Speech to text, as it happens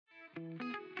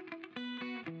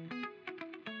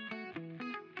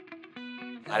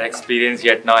Our experience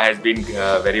yet now has been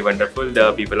very wonderful.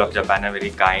 The people of Japan are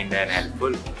very kind and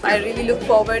helpful. I really look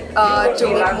forward to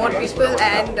meet more people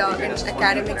and in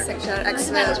academic sector as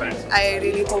well. I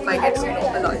really hope I get to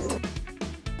know a lot.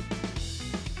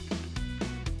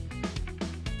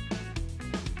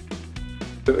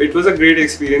 It was a great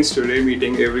experience today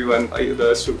meeting everyone.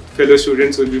 The fellow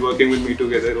students will be working with me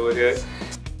together over here.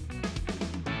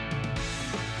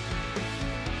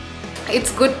 It's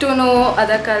good to know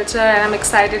other culture and I'm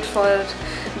excited for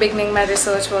beginning my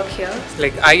research work here.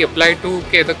 Like I applied to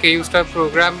the KU Star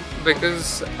program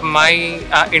because my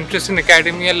interest in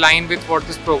academia aligned with what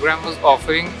this program was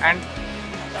offering, and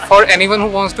for anyone who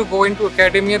wants to go into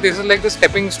academia, this is like the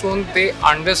stepping stone. They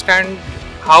understand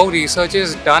how research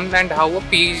is done and how a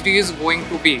PhD is going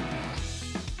to be.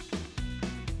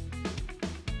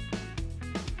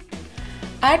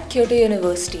 At Kyoto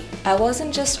University, I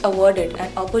wasn't just awarded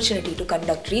an opportunity to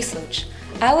conduct research,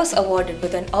 I was awarded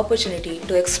with an opportunity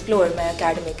to explore my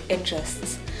academic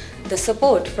interests. The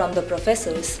support from the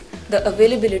professors, the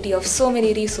availability of so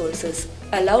many resources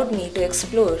allowed me to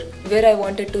explore where I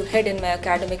wanted to head in my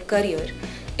academic career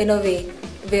in a way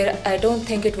where I don't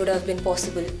think it would have been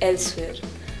possible elsewhere.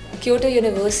 Kyoto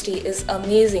University is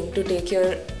amazing to take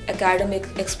your academic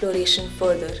exploration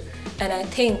further, and I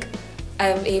think I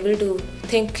am able to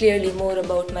think clearly more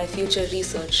about my future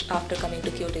research after coming to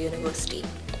Kyoto University.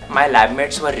 My lab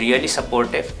mates were really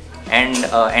supportive and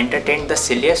entertained the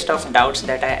silliest of doubts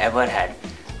that I ever had.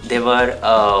 They were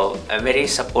very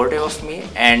supportive of me,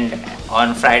 and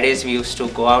on Fridays we used to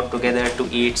go out together to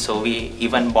eat, so we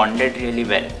even bonded really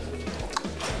well.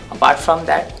 Apart from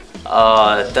that,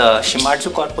 the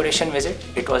Shimadzu Corporation visit,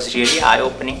 it was really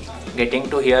eye-opening, getting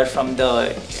to hear from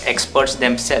the experts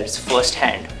themselves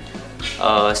firsthand.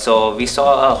 So we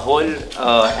saw a whole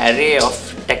array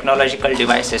of technological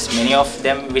devices, many of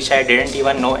them which I didn't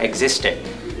even know existed.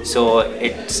 So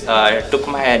it took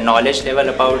my knowledge level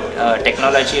about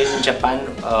technology in Japan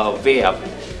way up.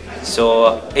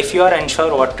 So if you are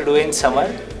unsure what to do in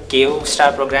summer, KU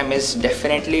Star program is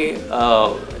definitely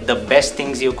the best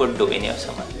things you could do in your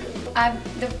summer.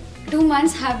 The 2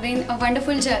 months have been a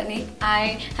wonderful journey.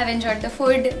 I have enjoyed the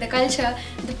food, the culture,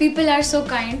 the people are so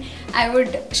kind. I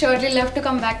would surely love to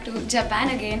come back to Japan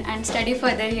again and study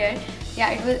further here.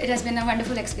 Yeah, it has been a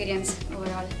wonderful experience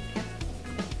overall.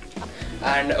 Yeah.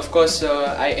 And of course,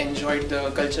 I enjoyed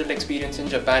the cultural experience in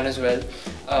Japan as well.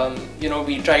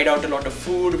 We tried out a lot of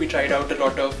food, we tried out a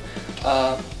lot of,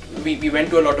 we went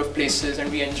to a lot of places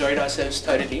and we enjoyed ourselves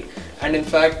thoroughly. And in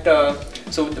fact,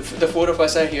 so the four of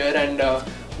us are here, and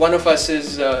one of us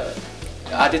is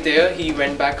Aditya. He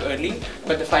went back early,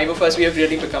 but the five of us, we have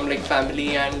really become like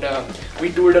family, and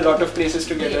we toured a lot of places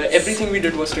together. Yes. Everything we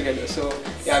did was together. So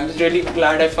yeah, I'm really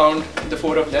glad I found the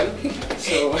four of them.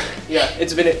 So yeah,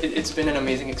 it's been an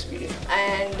amazing experience.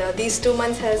 And these 2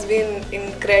 months has been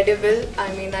incredible.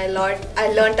 I mean, I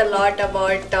learned a lot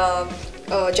about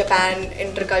Japan,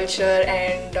 interculture,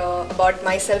 and about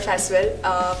myself as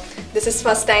well. This is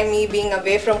first time me being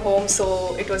away from home,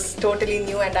 so it was totally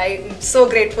new, and I'm so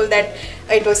grateful that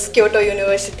it was Kyoto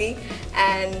University.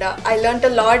 And I learned a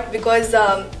lot because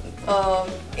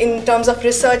in terms of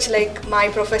research, like my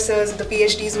professors, the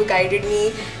PhDs who guided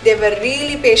me, they were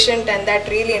really patient, and that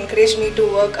really encouraged me to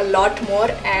work a lot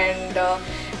more. And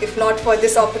if not for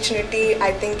this opportunity,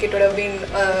 I think it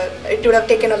would have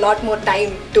taken a lot more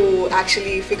time to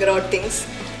actually figure out things.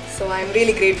 So I'm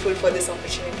really grateful for this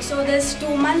opportunity. So this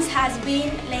 2 months has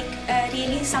been like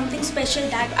really something special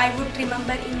that I would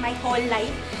remember in my whole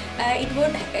life.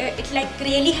 It like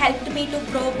really helped me to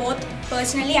grow both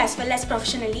personally as well as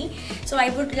professionally. So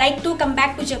I would like to come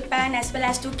back to Japan as well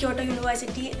as to Kyoto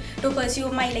University to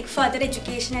pursue my like further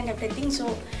education and everything.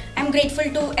 So I'm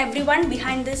grateful to everyone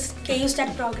behind this KU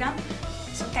Stat program.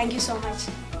 So thank you so much.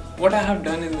 What I have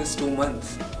done in this 2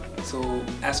 months. So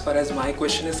as far as my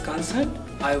question is concerned,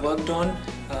 I worked on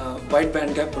wide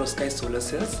bandgap perovskite solar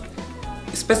cells.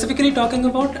 Specifically talking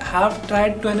about, have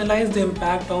tried to analyze the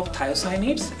impact of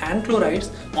thiocyanates and chlorides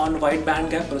on wide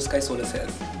bandgap perovskite solar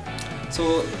cells.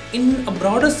 So in a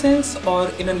broader sense, or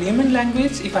in a layman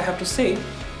language, if I have to say,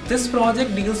 this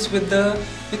project deals with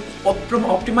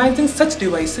optimizing such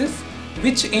devices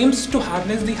which aims to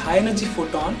harness the high energy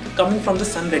photon coming from the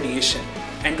sun radiation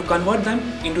and to convert them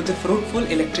into the fruitful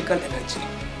electrical energy.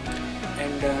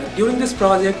 And during this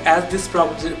project, as this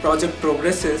project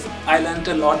progresses, I learned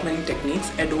a lot many techniques,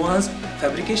 advanced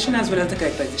fabrication as well as the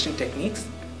characterization techniques.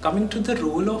 Coming to the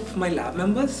role of my lab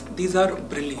members, these are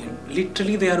brilliant.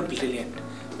 Literally they are brilliant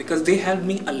because they helped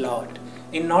me a lot.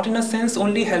 Not in a sense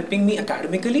only helping me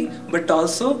academically, but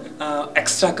also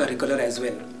extracurricular as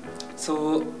well.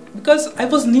 So because I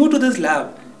was new to this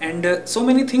lab, and so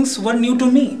many things were new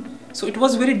to me. So it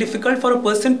was very difficult for a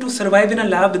person to survive in a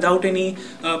lab without any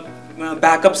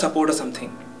backup support or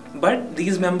something. But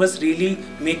these members really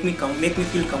make me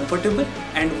feel comfortable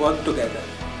and work together.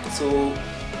 So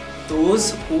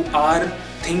those who are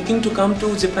thinking to come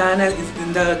to Japan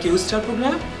in the Q-Star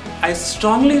program, I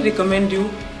strongly recommend you,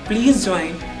 please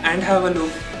join and have a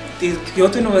look. The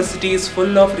Kyoto University is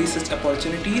full of research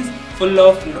opportunities, full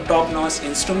of top-notch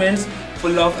instruments,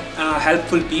 full of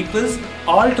helpful peoples.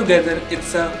 All together,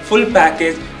 it's a full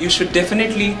package. You should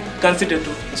definitely consider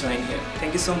to join here.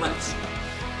 Thank you so much.